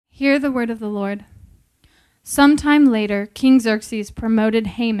Hear the word of the Lord. Sometime later, King Xerxes promoted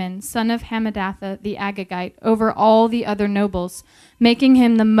Haman, son of Hammedatha the Agagite, over all the other nobles, making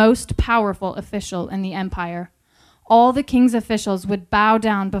him the most powerful official in the empire. All the king's officials would bow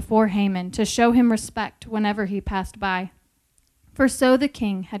down before Haman to show him respect whenever he passed by, for so the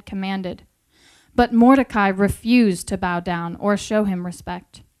king had commanded. But Mordecai refused to bow down or show him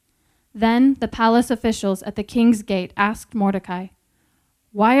respect. Then the palace officials at the king's gate asked Mordecai,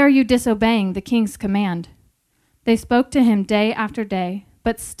 "Why are you disobeying the king's command?" They spoke to him day after day,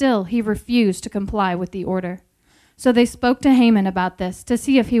 but still he refused to comply with the order. So they spoke to Haman about this to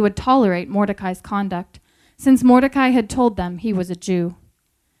see if he would tolerate Mordecai's conduct, since Mordecai had told them he was a Jew.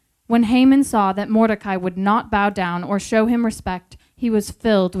 When Haman saw that Mordecai would not bow down or show him respect, he was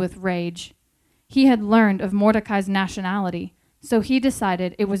filled with rage. He had learned of Mordecai's nationality, so he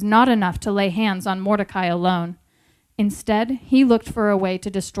decided it was not enough to lay hands on Mordecai alone. Instead, he looked for a way to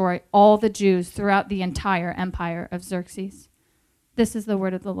destroy all the Jews throughout the entire empire of Xerxes. This is the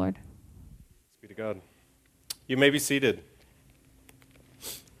word of the Lord. Thanks be to God. You may be seated.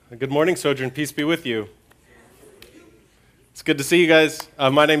 Good morning, Sojourn. Peace be with you. It's good to see you guys.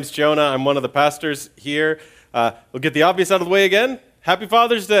 My name's Jonah. I'm one of the pastors here. We'll get the obvious out of the way again. Happy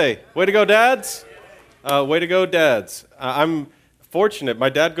Father's Day. Way to go, dads. Way to go, dads. I'm fortunate. My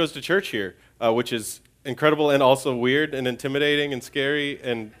dad goes to church here, which is incredible and also weird and intimidating and scary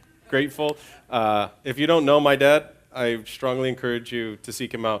and grateful. If you don't know my dad, I strongly encourage you to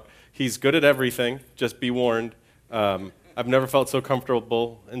seek him out. He's good at everything, just be warned. I've never felt so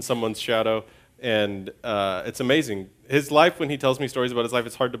comfortable in someone's shadow, and it's amazing. His life, when he tells me stories about his life,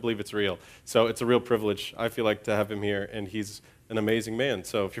 it's hard to believe it's real. So it's a real privilege, I feel like, to have him here, and he's an amazing man.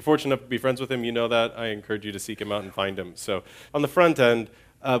 So if you're fortunate enough to be friends with him, you know that. I encourage you to seek him out and find him. So on the front end,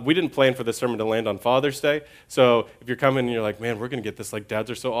 we didn't plan for this sermon to land on Father's Day, so if you're coming and you're like, man, we're going to get this like dads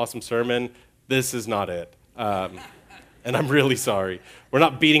are so awesome sermon, this is not it. And I'm really sorry. We're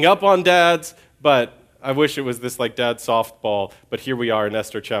not beating up on dads, but I wish it was this like dad softball, but here we are in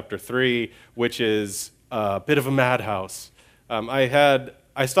Esther chapter 3, which is a bit of a madhouse.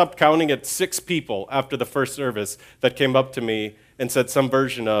 I stopped counting at 6 people after the first service that came up to me and said some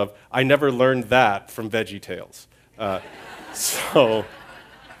version of, "I never learned that from VeggieTales." So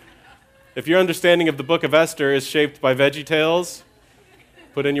if your understanding of the book of Esther is shaped by VeggieTales,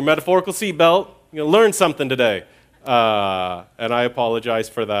 put in your metaphorical seatbelt. You'll learn something today. And I apologize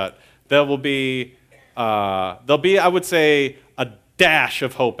for that. There'll be, I would say, a dash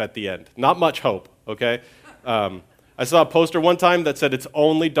of hope at the end. Not much hope, okay? I saw a poster one time that said it's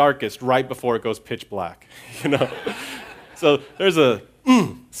only darkest right before it goes pitch black, you know? So there's a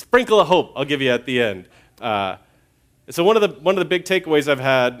sprinkle of hope I'll give you at the end. So one of the big takeaways I've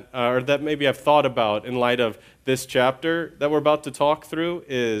had, or that maybe I've thought about in light of this chapter that we're about to talk through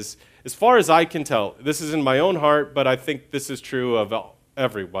is, as far as I can tell, this is in my own heart, but I think this is true of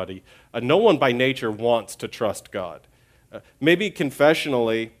everybody. No one by nature wants to trust God. Maybe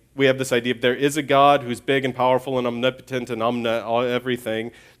confessionally, we have this idea if there is a God who's big and powerful and omnipotent and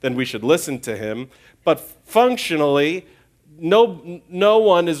everything, then we should listen to him. But functionally, no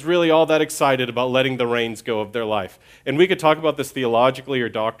one is really all that excited about letting the reins go of their life. And we could talk about this theologically or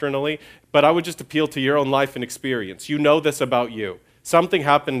doctrinally, but I would just appeal to your own life and experience. You know this about you. Something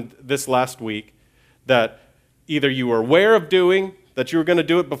happened this last week that either you were aware of doing, that you were going to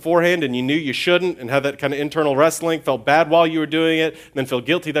do it beforehand and you knew you shouldn't and had that kind of internal wrestling, felt bad while you were doing it, and then feel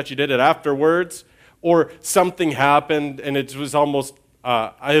guilty that you did it afterwards, or something happened and it was almost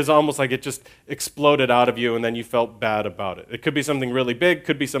like it just exploded out of you and then you felt bad about it. It could be something really big,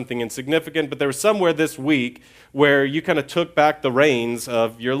 could be something insignificant, but there was somewhere this week where you kind of took back the reins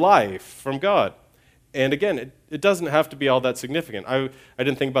of your life from God. And again, it doesn't have to be all that significant. I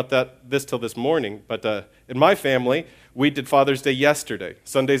didn't think about this till this morning, but in my family, we did Father's Day yesterday.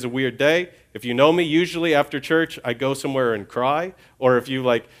 Sunday's a weird day. If you know me, usually after church, I go somewhere and cry, or if you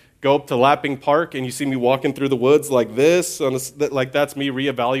go up to Lapping Park and you see me walking through the woods like this, that's me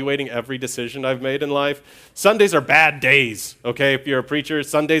reevaluating every decision I've made in life. Sundays are bad days, okay? If you're a preacher,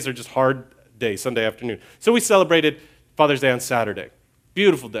 Sundays are just hard days, Sunday afternoon. So we celebrated Father's Day on Saturday.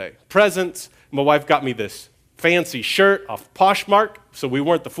 Beautiful day. Presents. My wife got me this fancy shirt off Poshmark, so we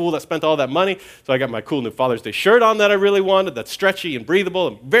weren't the fool that spent all that money. So I got my cool new Father's Day shirt on that I really wanted, that's stretchy and breathable.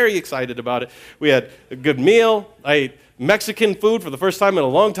 I'm very excited about it. We had a good meal. I ate Mexican food for the first time in a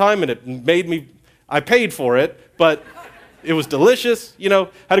long time, and it made me, I paid for it, but it was delicious.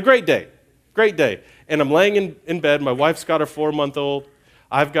 Had a great day. Great day. And I'm laying in bed. My wife's got her 4-month-old.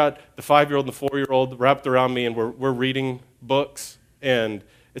 I've got the 5-year-old and the 4-year-old wrapped around me, and we're reading books. And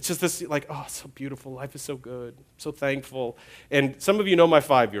It's just this, like, oh, it's so beautiful. Life is so good. I'm so thankful. And some of you know my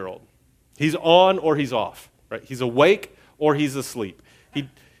 5-year-old. He's on or he's off, right? He's awake or he's asleep.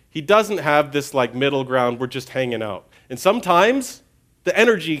 He doesn't have this, like, middle ground. We're just hanging out. And sometimes the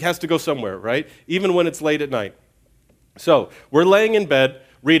energy has to go somewhere, right? Even when it's late at night. So we're laying in bed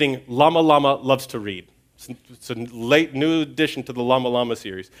reading Llama Llama Loves to Read. It's a late new addition to the Llama Llama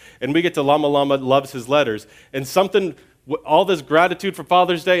series. And we get to Llama Llama Loves His Letters. And something, all this gratitude for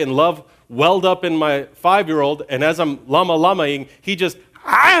Father's Day and love welled up in my 5-year-old. And as I'm Llama Llamaing, he just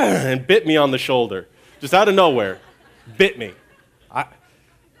and bit me on the shoulder. Just out of nowhere. Bit me.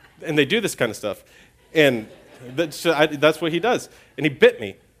 And they do this kind of stuff. And that's what he does. And he bit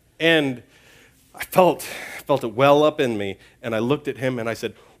me. And I felt it well up in me. And I looked at him and I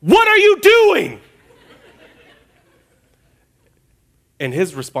said, "What are you doing?" And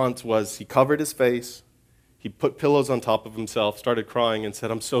his response was, he covered his face, he put pillows on top of himself, started crying, and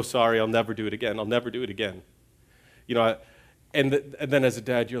said, "I'm so sorry, I'll never do it again. I'll never do it again." You know, and then as a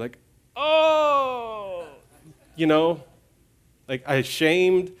dad, you're like, oh, you know, like I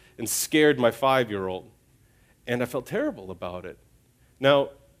shamed and scared my 5-year-old, and I felt terrible about it. Now,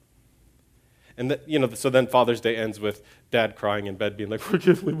 so then Father's Day ends with Dad crying in bed, being like,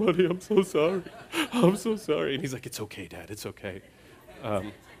 "Forgive me, buddy, I'm so sorry. I'm so sorry." And he's like, "It's okay, Dad, it's okay."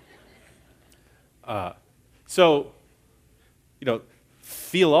 So,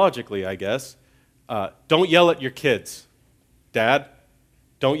 theologically, I guess, don't yell at your kids. Dad,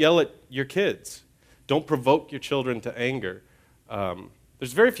 don't yell at your kids. Don't provoke your children to anger.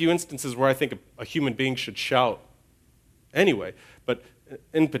 There's very few instances where I think a human being should shout anyway, but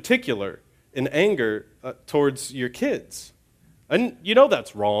in particular, in anger towards your kids. And you know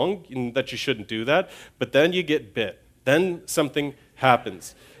that's wrong, and that you shouldn't do that, but then you get bit. Then something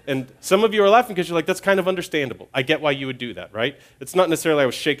happens. And some of you are laughing because you're like, that's kind of understandable. I get why you would do that, right? It's not necessarily I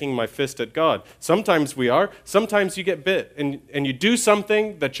was shaking my fist at God. Sometimes we are. Sometimes you get bit. And you do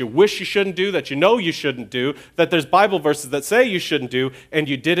something that you wish you shouldn't do, that you know you shouldn't do, that there's Bible verses that say you shouldn't do, and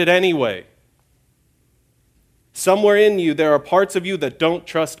you did it anyway. Somewhere in you, there are parts of you that don't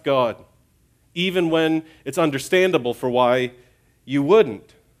trust God, even when it's understandable for why you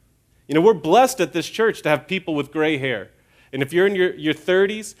wouldn't. You know, we're blessed at this church to have people with gray hair. And if you're in your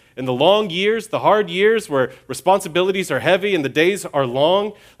 30s, and the long years, the hard years where responsibilities are heavy and the days are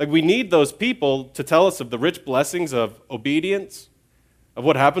long, like we need those people to tell us of the rich blessings of obedience, of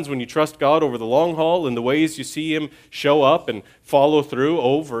what happens when you trust God over the long haul and the ways you see Him show up and follow through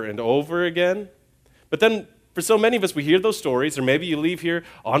over and over again. But then for so many of us, we hear those stories, or maybe you leave here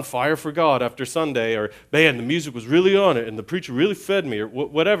on fire for God after Sunday, or, man, the music was really on it, and the preacher really fed me, or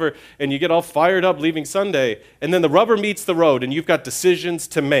whatever, and you get all fired up leaving Sunday, and then the rubber meets the road, and you've got decisions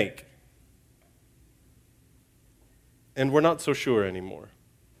to make. And we're not so sure anymore.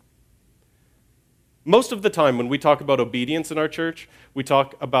 Most of the time when we talk about obedience in our church, we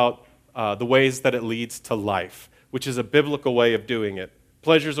talk about the ways that it leads to life, which is a biblical way of doing it.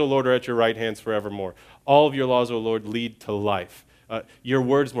 Pleasures, O Lord, are at your right hands forevermore. All of your laws, O Lord, lead to life. Your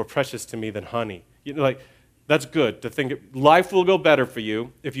word is more precious to me than honey. You know, like, that's good to think. Life will go better for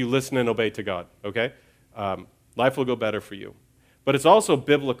you if you listen and obey to God, okay? Life will go better for you. But it's also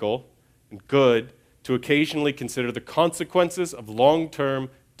biblical and good to occasionally consider the consequences of long-term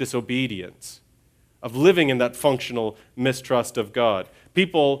disobedience, of living in that functional mistrust of God.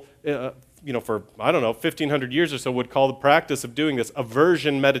 People, for, 1,500 years or so would call the practice of doing this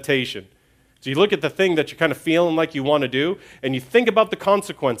aversion meditation. So you look at the thing that you're kind of feeling like you want to do, and you think about the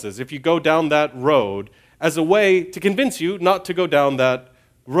consequences if you go down that road as a way to convince you not to go down that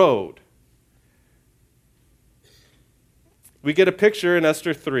road. We get a picture in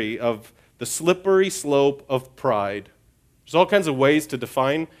Esther 3 of the slippery slope of pride. There's all kinds of ways to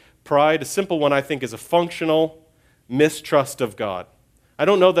define pride. A simple one, I think, is a functional mistrust of God. I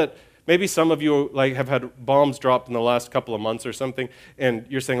don't know that maybe some of you have had bombs dropped in the last couple of months or something, and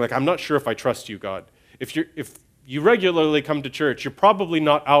you're saying, I'm not sure if I trust you, God. If you regularly come to church, you're probably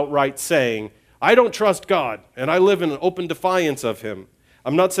not outright saying, I don't trust God, and I live in an open defiance of Him.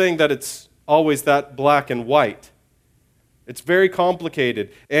 I'm not saying that it's always that black and white. It's very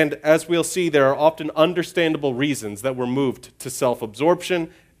complicated, and as we'll see, there are often understandable reasons that we're moved to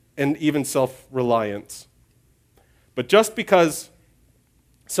self-absorption and even self-reliance. But just because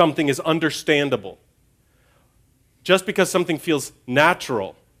something is understandable, just because something feels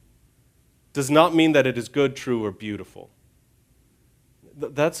natural, does not mean that it is good, true, or beautiful.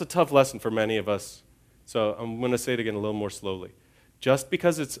 That's a tough lesson for many of us, so I'm going to say it again a little more slowly. Just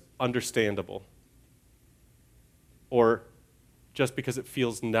because it's understandable, or just because it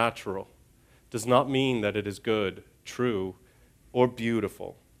feels natural, does not mean that it is good, true, or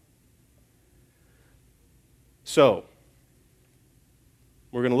beautiful. So,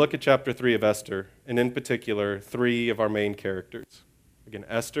 we're going to look at chapter 3 of Esther, and in particular, 3 of our main characters. Again,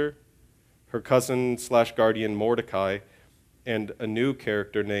 Esther, her cousin/guardian Mordecai, and a new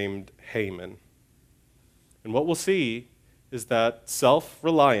character named Haman. And what we'll see is that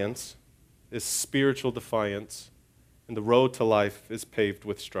self-reliance is spiritual defiance, and the road to life is paved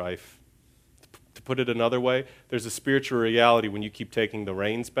with strife. To put it another way, there's a spiritual reality when you keep taking the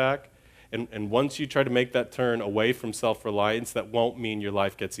reins back, and once you try to make that turn away from self-reliance, that won't mean your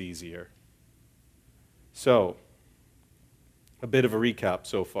life gets easier. So, a bit of a recap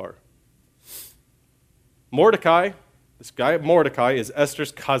so far. Mordecai, this guy Mordecai, is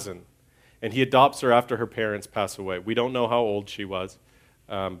Esther's cousin, and he adopts her after her parents pass away. We don't know how old she was,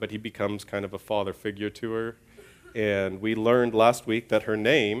 but he becomes kind of a father figure to her. And we learned last week that her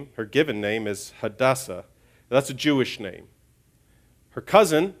name, her given name, is Hadassah. That's a Jewish name. Her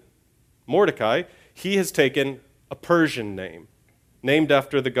cousin, Mordecai, he has taken a Persian name, named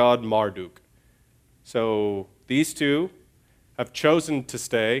after the god Marduk. So these two have chosen to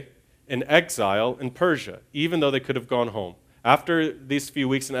stay in exile in Persia, even though they could have gone home. After these few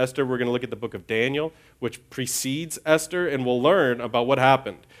weeks in Esther, we're going to look at the book of Daniel, which precedes Esther, and we'll learn about what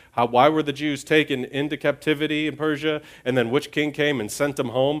happened. Why were the Jews taken into captivity in Persia, and then which king came and sent them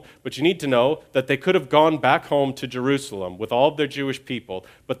home. But you need to know that they could have gone back home to Jerusalem with all of their Jewish people,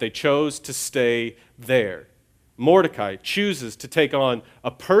 but they chose to stay there. Mordecai chooses to take on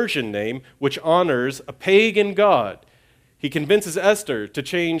a Persian name, which honors a pagan god. He convinces Esther to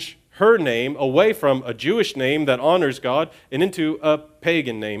change her name away from a Jewish name that honors God and into a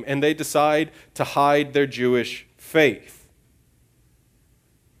pagan name, and they decide to hide their Jewish faith.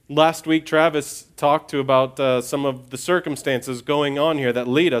 Last week, Travis talked about some of the circumstances going on here that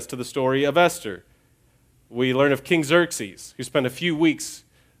lead us to the story of Esther. We learn of King Xerxes, who spent a few weeks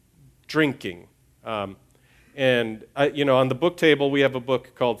drinking. And on the book table, we have a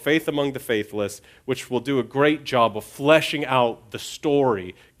book called Faith Among the Faithless, which will do a great job of fleshing out the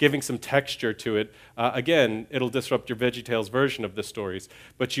story, giving some texture to it. Again, it'll disrupt your VeggieTales version of the stories.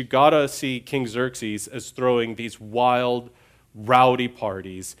 But you gotta see King Xerxes as throwing these wild, rowdy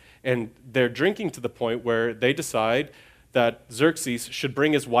parties. And they're drinking to the point where they decide that Xerxes should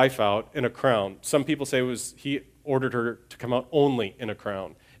bring his wife out in a crown. Some people say he ordered her to come out only in a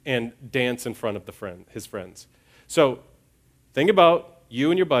crown and dance in front of his friends. So think about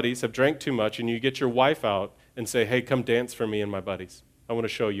you and your buddies have drank too much, and you get your wife out and say, hey, come dance for me and my buddies. I want to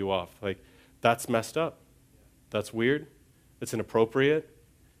show you off. That's messed up. That's weird. It's inappropriate.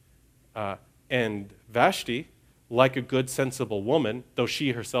 And Vashti, like a good, sensible woman, though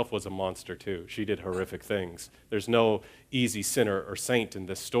she herself was a monster too, she did horrific things. There's no easy sinner or saint in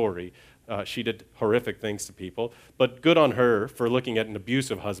this story. She did horrific things to people, but good on her for looking at an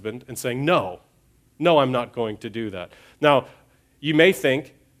abusive husband and saying, no, I'm not going to do that. Now, you may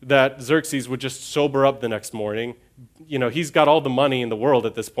think that Xerxes would just sober up the next morning. He's got all the money in the world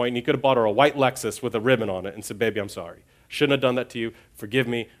at this point, and he could have bought her a white Lexus with a ribbon on it and said, baby, I'm sorry. Shouldn't have done that to you. Forgive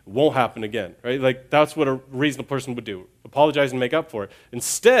me. It won't happen again. Right? That's what a reasonable person would do. Apologize and make up for it.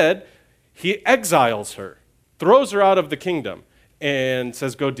 Instead, he exiles her, throws her out of the kingdom, and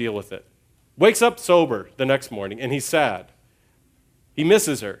says, go deal with it. Wakes up sober the next morning, and he's sad. He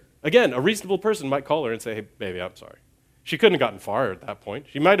misses her. Again, a reasonable person might call her and say, hey, baby, I'm sorry. She couldn't have gotten fired at that point.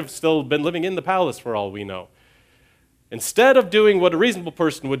 She might have still been living in the palace for all we know. Instead of doing what a reasonable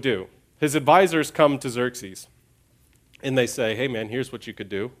person would do, his advisors come to Xerxes, and they say, hey, man, here's what you could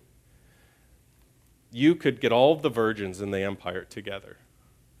do. You could get all of the virgins in the empire together,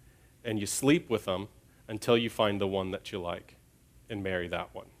 and you sleep with them until you find the one that you like and marry that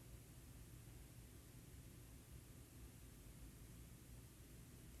one.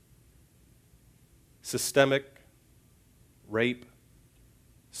 Systemic rape,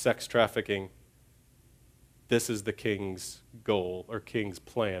 sex trafficking. This is the king's goal or king's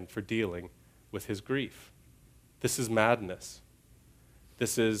plan for dealing with his grief. This is madness.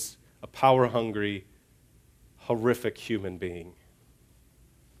 This is a power-hungry, horrific human being.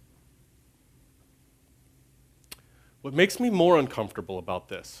 What makes me more uncomfortable about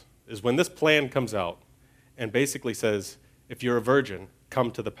this is when this plan comes out and basically says, if you're a virgin,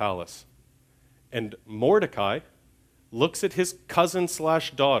 come to the palace. And Mordecai looks at his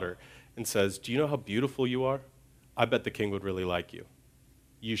cousin/daughter and says, do you know how beautiful you are? I bet the king would really like you.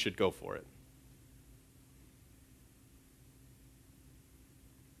 You should go for it.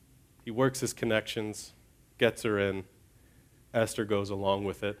 He works his connections, gets her in. Esther goes along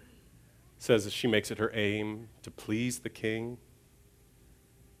with it, says that she makes it her aim to please the king.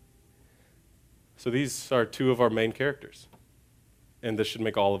 So these are two of our main characters, and this should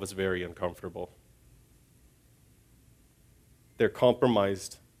make all of us very uncomfortable. they're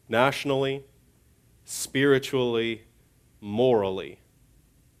compromised nationally, spiritually, morally.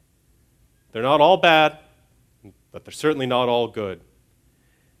 They're not all bad, but they're certainly not all good.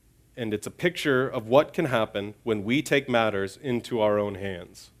 And it's a picture of what can happen when we take matters into our own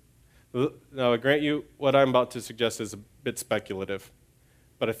hands. Now, I grant you, what I'm about to suggest is a bit speculative,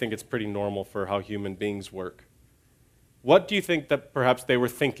 but I think it's pretty normal for how human beings work. What do you think that perhaps they were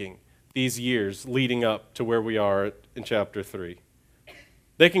thinking these years leading up to where we are in chapter 3?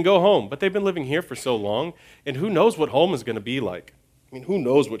 They can go home, but they've been living here for so long, and who knows what home is going to be like? I mean, who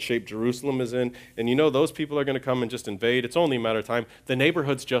knows what shape Jerusalem is in? And you know those people are going to come and just invade. It's only a matter of time. The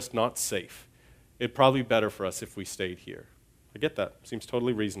neighborhood's just not safe. It'd probably be better for us if we stayed here. I get that. Seems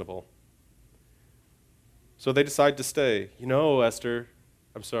totally reasonable. So they decide to stay. You know, Esther,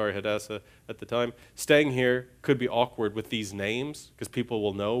 I'm sorry, Hadassah, at the time, staying here could be awkward with these names because people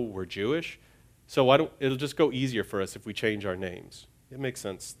will know we're Jewish. So it'll just go easier for us if we change our names. It makes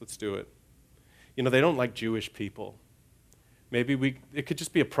sense. Let's do it. You know, they don't like Jewish people. Maybe it could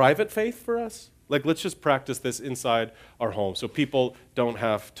just be a private faith for us. Like, let's just practice this inside our home so people don't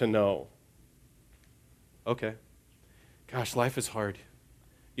have to know. Okay. Gosh, life is hard.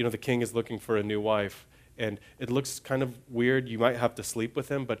 You know, the king is looking for a new wife, and it looks kind of weird. You might have to sleep with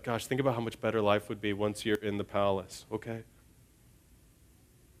him, but gosh, think about how much better life would be once you're in the palace, okay?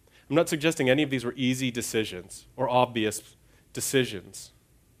 I'm not suggesting any of these were easy decisions or obvious decisions.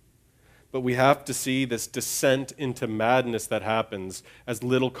 But we have to see this descent into madness that happens as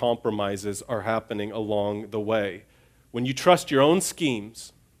little compromises are happening along the way. When you trust your own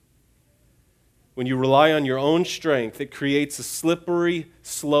schemes, when you rely on your own strength, it creates a slippery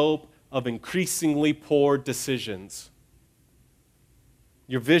slope of increasingly poor decisions.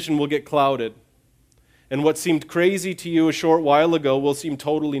 Your vision will get clouded, and what seemed crazy to you a short while ago will seem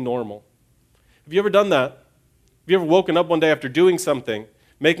totally normal. Have you ever done that? Have you ever woken up one day after doing something,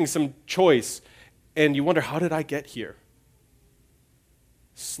 making some choice, and you wonder, how did I get here?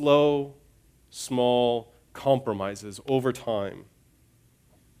 Slow, small compromises over time.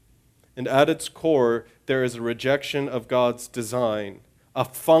 And at its core, there is a rejection of God's design, a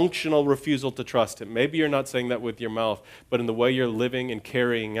functional refusal to trust Him. Maybe you're not saying that with your mouth, but in the way you're living and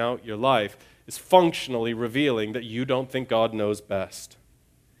carrying out your life is functionally revealing that you don't think God knows best.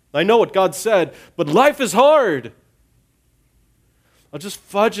 I know what God said, but life is hard. I'll just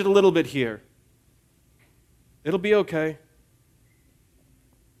fudge it a little bit here. It'll be okay.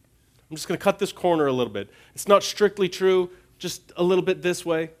 I'm just going to cut this corner a little bit. It's not strictly true, just a little bit this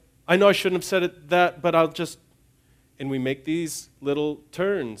way. I know I shouldn't have said it that, but I'll just... And we make these little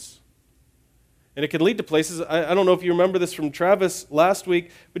turns. And it can lead to places, I don't know if you remember this from Travis last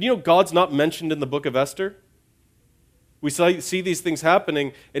week, but you know God's not mentioned in the book of Esther? We see these things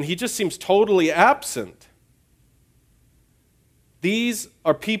happening, and He just seems totally absent. These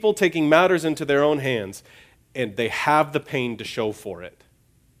are people taking matters into their own hands, and they have the pain to show for it.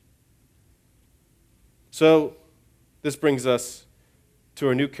 So, this brings us to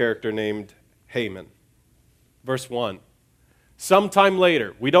a new character named Haman. Verse 1. Sometime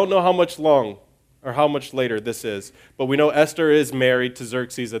later, we don't know how much later this is, but we know Esther is married to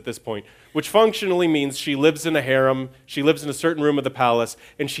Xerxes at this point, which functionally means she lives in a harem, she lives in a certain room of the palace,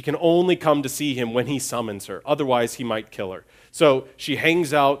 and she can only come to see him when he summons her. Otherwise, he might kill her. So she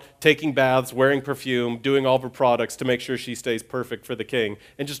hangs out, taking baths, wearing perfume, doing all of her products to make sure she stays perfect for the king,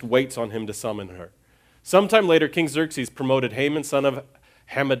 and just waits on him to summon her. Sometime later, King Xerxes promoted Haman, son of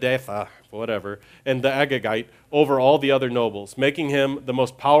Hammedatha, and the Agagite over all the other nobles, making him the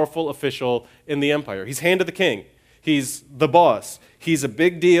most powerful official in the empire. He's hand of the king. He's the boss. He's a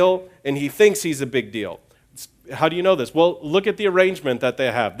big deal, and he thinks he's a big deal. How do you know this? Well, look at the arrangement that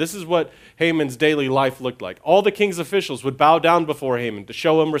they have. This is what Haman's daily life looked like. All the king's officials would bow down before Haman to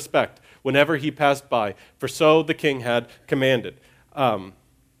show him respect whenever he passed by, for so the king had commanded.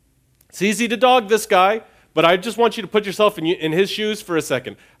 It's easy to dog this guy, but I just want you to put yourself in his shoes for a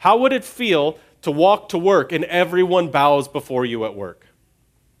second. How would it feel to walk to work and everyone bows before you at work?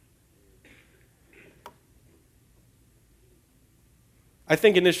 I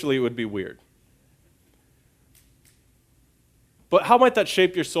think initially it would be weird. But how might that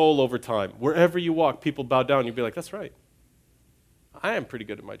shape your soul over time? Wherever you walk, people bow down. You'd be like, that's right. I am pretty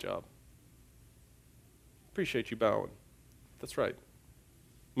good at my job. Appreciate you bowing. That's right.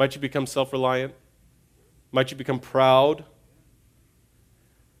 Might you become self-reliant? Might you become proud?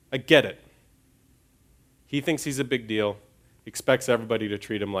 I get it. He thinks he's a big deal, expects everybody to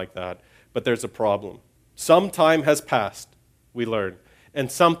treat him like that, but there's a problem. Some time has passed, we learn, and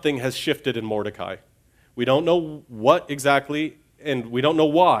something has shifted in Mordecai. We don't know what exactly, and we don't know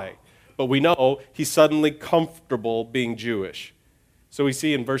why, but we know he's suddenly comfortable being Jewish. So we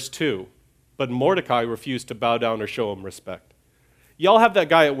see in verse 2, but Mordecai refused to bow down or show him respect. Y'all have that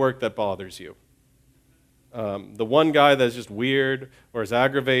guy at work that bothers you. The one guy that's just weird or is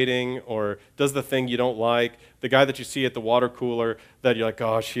aggravating or does the thing you don't like. The guy that you see at the water cooler that you're like,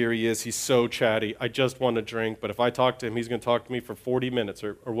 gosh, here he is. He's so chatty. I just want a drink. But if I talk to him, he's going to talk to me for 40 minutes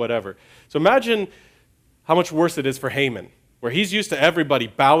or whatever. So imagine how much worse it is for Haman, where he's used to everybody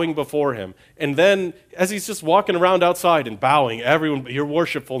bowing before him. And then as he's just walking around outside and bowing, everyone, your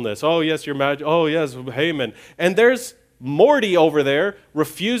worshipfulness. Oh, yes, your majesty. Oh, yes, Haman. And there's Morty over there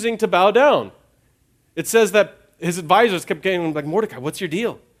refusing to bow down. It says that his advisors kept getting like, Mordecai, what's your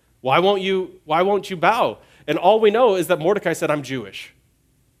deal? Why won't you bow? And all we know is that Mordecai said, I'm Jewish.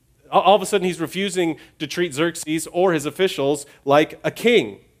 All of a sudden, he's refusing to treat Xerxes or his officials like a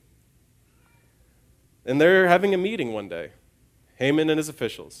king. And they're having a meeting one day, Haman and his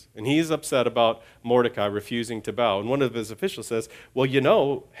officials. And he's upset about Mordecai refusing to bow. And one of his officials says, well, you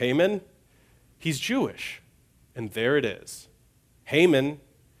know, Haman, he's Jewish. And there it is. Haman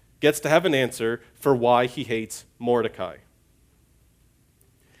gets to have an answer for why he hates Mordecai.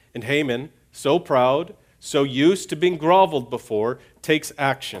 And Haman, so proud, so used to being groveled before, takes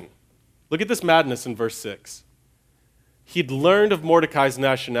action. Look at this madness in verse 6. He'd learned of Mordecai's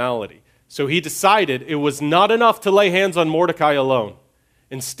nationality, so he decided it was not enough to lay hands on Mordecai alone.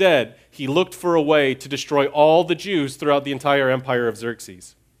 Instead, he looked for a way to destroy all the Jews throughout the entire empire of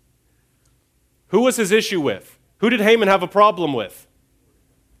Xerxes. Who was his issue with? Who did Haman have a problem with?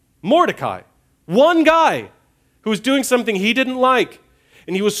 Mordecai, one guy who was doing something he didn't like.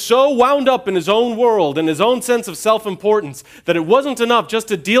 And he was so wound up in his own world and his own sense of self-importance that it wasn't enough just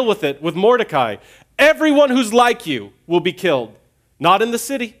to deal with it with Mordecai. Everyone who's like you will be killed. Not in the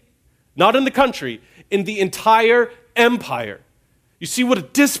city, not in the country, in the entire empire. You see what a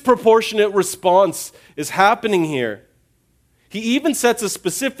disproportionate response is happening here. He even sets a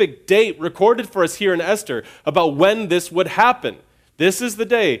specific date recorded for us here in Esther about when this would happen. This is the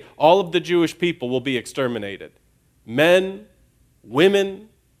day all of the Jewish people will be exterminated. Men, women,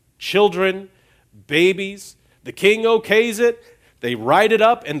 children, babies. The king okays it, they write it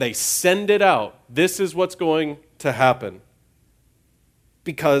up, and they send it out. This is what's going to happen.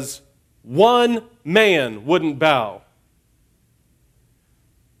 Because one man wouldn't bow.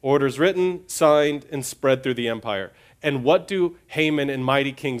 Orders written, signed, and spread through the empire. And what do Haman and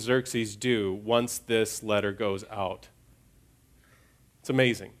mighty King Xerxes do once this letter goes out? It's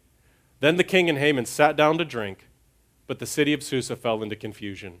amazing. Then the king and Haman sat down to drink, but the city of Susa fell into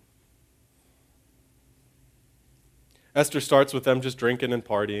confusion. Esther starts with them just drinking and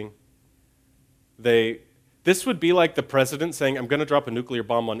partying. This would be like the president saying, I'm going to drop a nuclear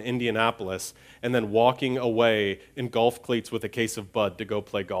bomb on Indianapolis, and then walking away in golf cleats with a case of Bud to go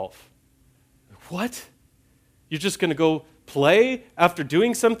play golf. What? You're just going to go play after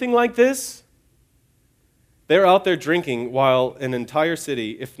doing something like this? They're out there drinking while an entire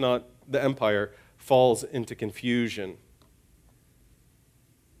city, if not the empire, falls into confusion.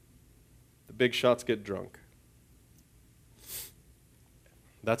 The big shots get drunk.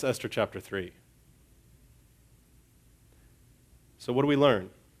 That's Esther chapter 3. So what do we learn?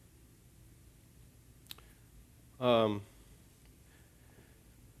 One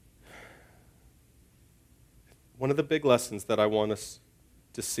of the big lessons that I want us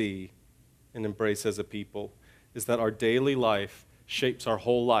to see and embrace as a people is that our daily life shapes our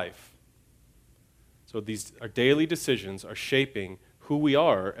whole life. So our daily decisions are shaping who we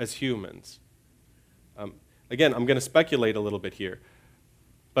are as humans. Again, I'm going to speculate a little bit here,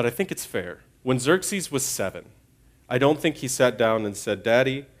 but I think it's fair. When Xerxes was 7, I don't think he sat down and said,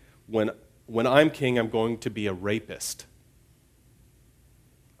 Daddy, when I'm king, I'm going to be a rapist.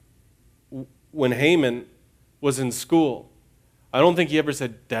 When Haman was in school, I don't think he ever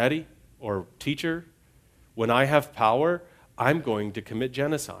said, Daddy or teacher, when I have power, I'm going to commit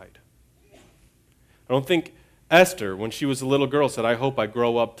genocide. I don't think Esther, when she was a little girl, said, I hope I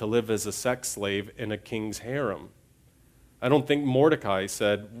grow up to live as a sex slave in a king's harem. I don't think Mordecai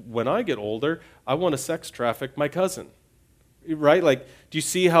said, when I get older, I want to sex traffic my cousin. Right? Like, do you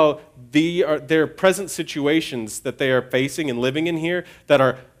see how their present situations that they are facing and living in here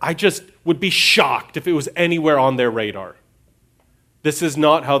I just would be shocked if it was anywhere on their radar. This is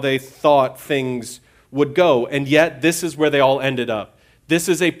not how they thought things would go, and yet this is where they all ended up. This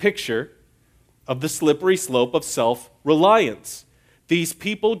is a picture of the slippery slope of self-reliance. These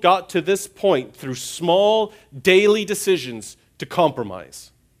people got to this point through small daily decisions to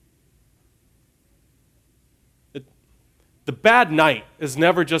compromise. The bad night is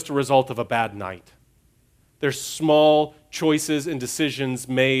never just a result of a bad night. There's small choices and decisions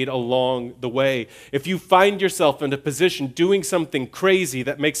made along the way. If you find yourself in a position doing something crazy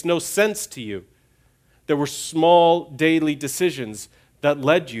that makes no sense to you, there were small daily decisions that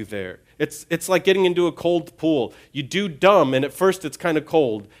led you there. It's like getting into a cold pool. You do dumb, and at first it's kind of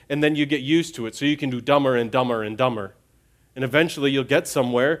cold, and then you get used to it, so you can do dumber and dumber and dumber. And eventually you'll get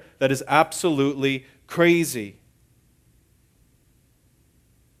somewhere that is absolutely crazy.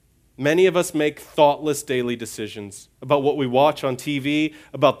 Many of us make thoughtless daily decisions about what we watch on TV,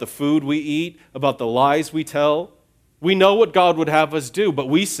 about the food we eat, about the lies we tell. We know what God would have us do, but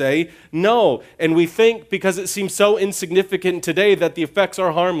we say no. And we think, because it seems so insignificant today, that the effects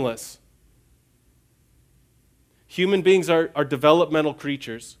are harmless. Human beings are developmental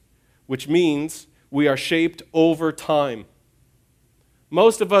creatures, which means we are shaped over time.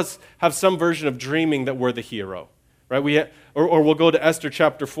 Most of us have some version of dreaming that we're the hero, right? Or we'll go to Esther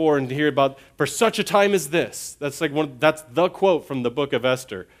chapter 4 and hear about, for such a time as this. That's the quote from the book of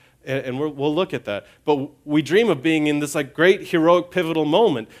Esther. And we'll look at that. But we dream of being in this like great heroic pivotal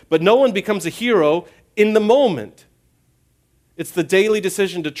moment. But no one becomes a hero in the moment. It's the daily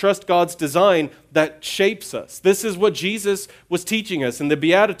decision to trust God's design that shapes us. This is what Jesus was teaching us in the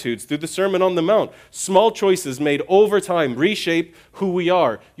Beatitudes through the Sermon on the Mount. Small choices made over time reshape who we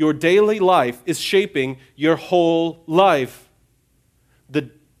are. Your daily life is shaping your whole life.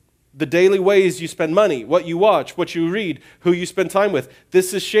 The daily ways you spend money, what you watch, what you read, who you spend time with.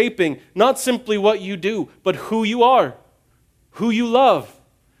 This is shaping not simply what you do, but who you are, who you love,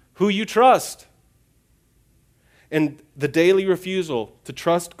 who you trust. And the daily refusal to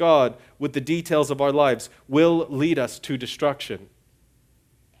trust God with the details of our lives will lead us to destruction.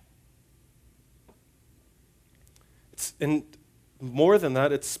 And more than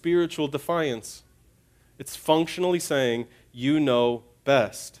that, it's spiritual defiance. It's functionally saying, you know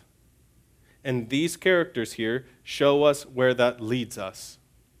best. And these characters here show us where that leads us.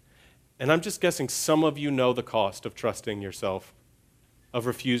 And I'm just guessing some of you know the cost of trusting yourself, of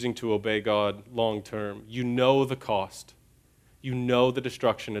refusing to obey God long term. You know the cost. You know the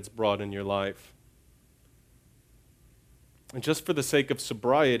destruction it's brought in your life. And just for the sake of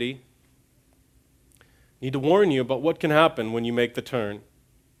sobriety, I need to warn you about what can happen when you make the turn,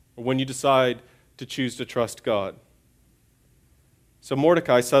 or when you decide to choose to trust God. So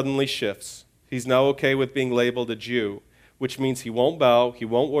Mordecai suddenly shifts. He's now okay with being labeled a Jew, which means he won't bow, he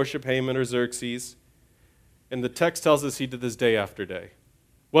won't worship Haman or Xerxes. And the text tells us he did this day after day.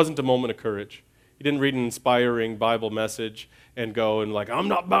 It wasn't a moment of courage. He didn't read an inspiring Bible message and go and I'm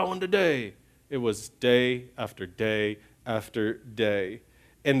not bowing today. It was day after day after day.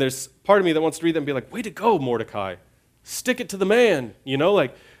 And there's part of me that wants to read that and be like, way to go, Mordecai. Stick it to the man,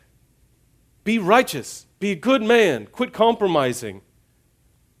 be righteous, be a good man, quit compromising.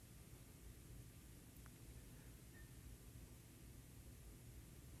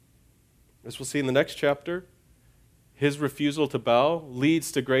 As we'll see in the next chapter, his refusal to bow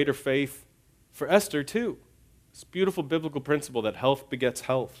leads to greater faith for Esther too. This beautiful biblical principle that health begets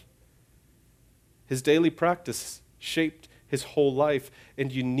health. His daily practice shaped his whole life,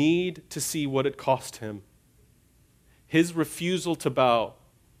 and you need to see what it cost him. His refusal to bow,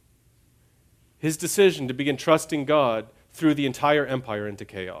 his decision to begin trusting God threw the entire empire into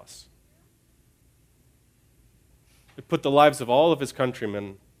chaos. It put the lives of all of his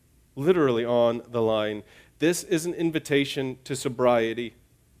countrymen literally on the line. This is an invitation to sobriety.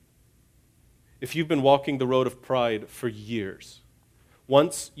 If you've been walking the road of pride for years,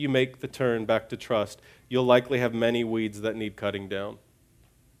 once you make the turn back to trust, you'll likely have many weeds that need cutting down.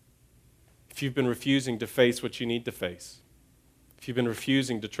 If you've been refusing to face what you need to face, if you've been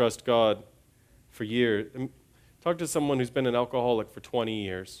refusing to trust God for years, talk to someone who's been an alcoholic for 20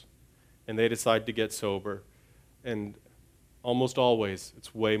 years and they decide to get sober, and almost always,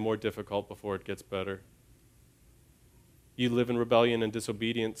 it's way more difficult before it gets better. You live in rebellion and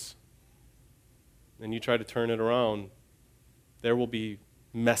disobedience, and you try to turn it around, there will be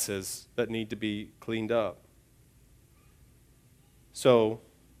messes that need to be cleaned up. So,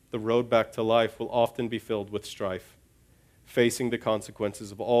 the road back to life will often be filled with strife, facing the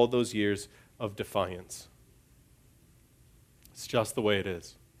consequences of all those years of defiance. It's just the way it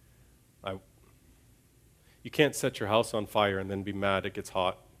is. You can't set your house on fire and then be mad it gets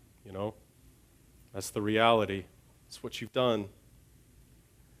hot, That's the reality. It's what you've done.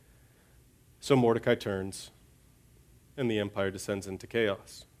 So Mordecai turns, and the empire descends into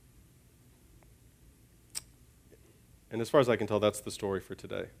chaos. And as far as I can tell, that's the story for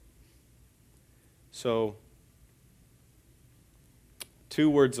today. So, 2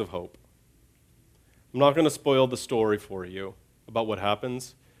 words of hope. I'm not going to spoil the story for you about what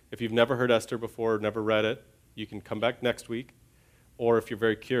happens. If you've never heard Esther before, never read it, You can come back next week, or if you're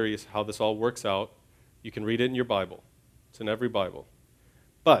very curious how this all works out, you can read it in your Bible. It's in every Bible.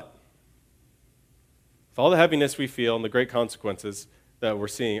 But with all the heaviness we feel and the great consequences that we're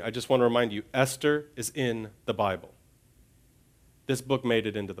seeing, I just want to remind you, Esther is in the Bible. This book made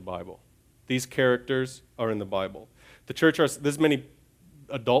it into the Bible. These characters are in the Bible. The church, there's many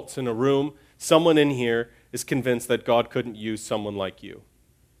adults in a room. Someone in here is convinced that God couldn't use someone like you.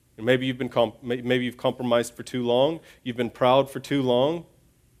 And maybe you've compromised for too long. You've been proud for too long.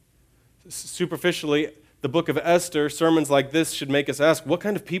 Superficially, the book of Esther, sermons like this should make us ask, what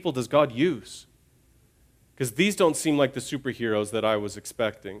kind of people does God use? Because these don't seem like the superheroes that I was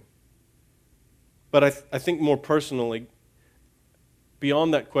expecting. But I think more personally,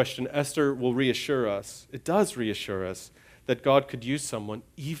 beyond that question, Esther will reassure us, it does reassure us, that God could use someone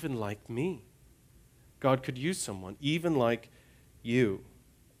even like me. God could use someone even like you.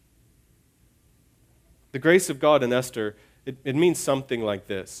 The grace of God in Esther, it means something like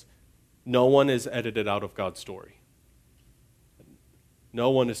this. No one is edited out of God's story.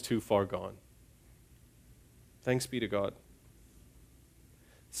 No one is too far gone. Thanks be to God.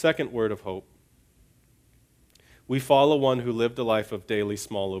 Second word of hope. We follow one who lived a life of daily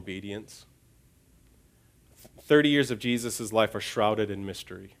small obedience. 30 years of Jesus' life are shrouded in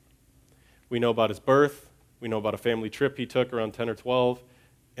mystery. We know about his birth. We know about a family trip he took around 10 or 12,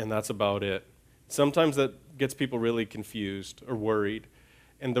 and that's about it. Sometimes that gets people really confused or worried.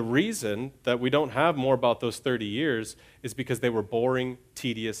 And the reason that we don't have more about those 30 years is because they were boring,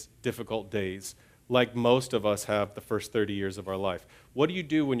 tedious, difficult days, like most of us have the first 30 years of our life. What do you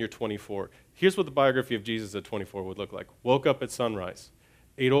do when you're 24? Here's what the biography of Jesus at 24 would look like. Woke up at sunrise,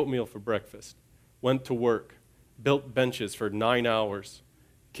 ate oatmeal for breakfast, went to work, built benches for 9 hours,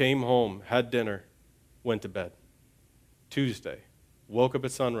 came home, had dinner, went to bed. Tuesday, woke up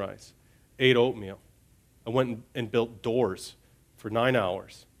at sunrise, ate oatmeal. I went and built doors for 9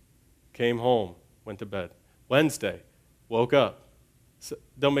 hours. Came home, went to bed. Wednesday, woke up. So,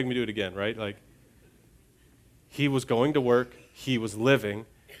 don't make me do it again, right? He was going to work, he was living,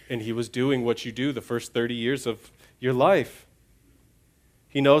 and he was doing what you do the first 30 years of your life.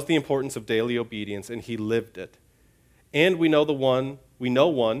 He knows the importance of daily obedience, and he lived it. And we know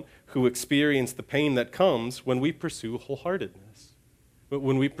one who experienced the pain that comes when we pursue wholeheartedness,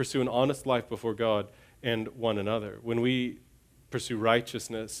 when we pursue an honest life before God and one another, when we pursue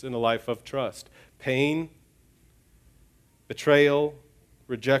righteousness in a life of trust. Pain, betrayal,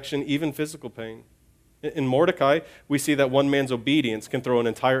 rejection, even physical pain. In Mordecai, we see that one man's obedience can throw an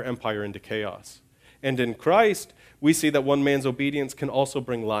entire empire into chaos. And in Christ, we see that one man's obedience can also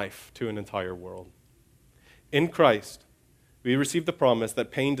bring life to an entire world. In Christ, we receive the promise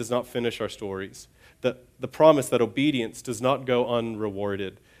that pain does not finish our stories, the promise that obedience does not go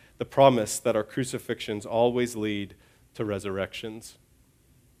unrewarded, the promise that our crucifixions always lead to resurrections.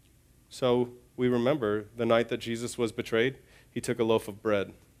 So we remember the night that Jesus was betrayed, he took a loaf of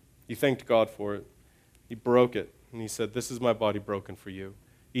bread. He thanked God for it. He broke it, and he said, "This is my body broken for you.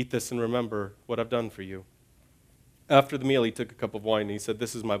 Eat this and remember what I've done for you." After the meal, he took a cup of wine, and he said,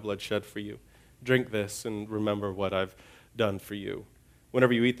 "This is my blood shed for you. Drink this and remember what I've done for you."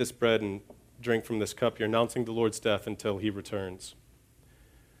 Whenever you eat this bread and drink from this cup, you're announcing the Lord's death until he returns.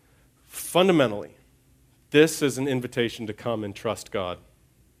 Fundamentally, this is an invitation to come and trust God,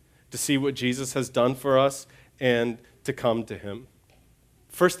 to see what Jesus has done for us and to come to him.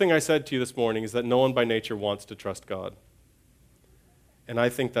 First thing I said to you this morning is that no one by nature wants to trust God. And I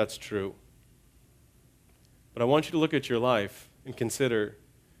think that's true. But I want you to look at your life and consider,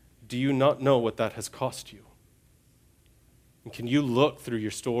 do you not know what that has cost you? And can you look through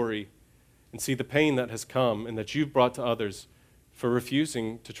your story and see the pain that has come and that you've brought to others for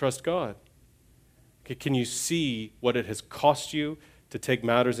refusing to trust God? Can you see what it has cost you to take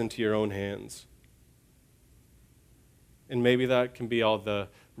matters into your own hands? And maybe that can be all the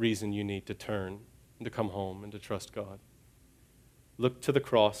reason you need to turn and to come home and to trust God. Look to the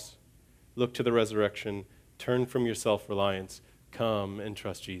cross. Look to the resurrection. Turn from your self-reliance. Come and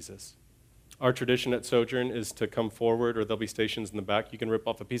trust Jesus. Our tradition at Sojourn is to come forward, or there'll be stations in the back. You can rip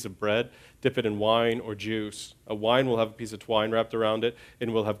off a piece of bread, dip it in wine or juice. A wine will have a piece of twine wrapped around it,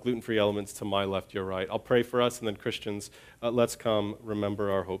 and we'll have gluten-free elements to my left, your right. I'll pray for us, and then Christians, let's come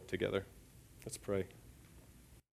remember our hope together. Let's pray.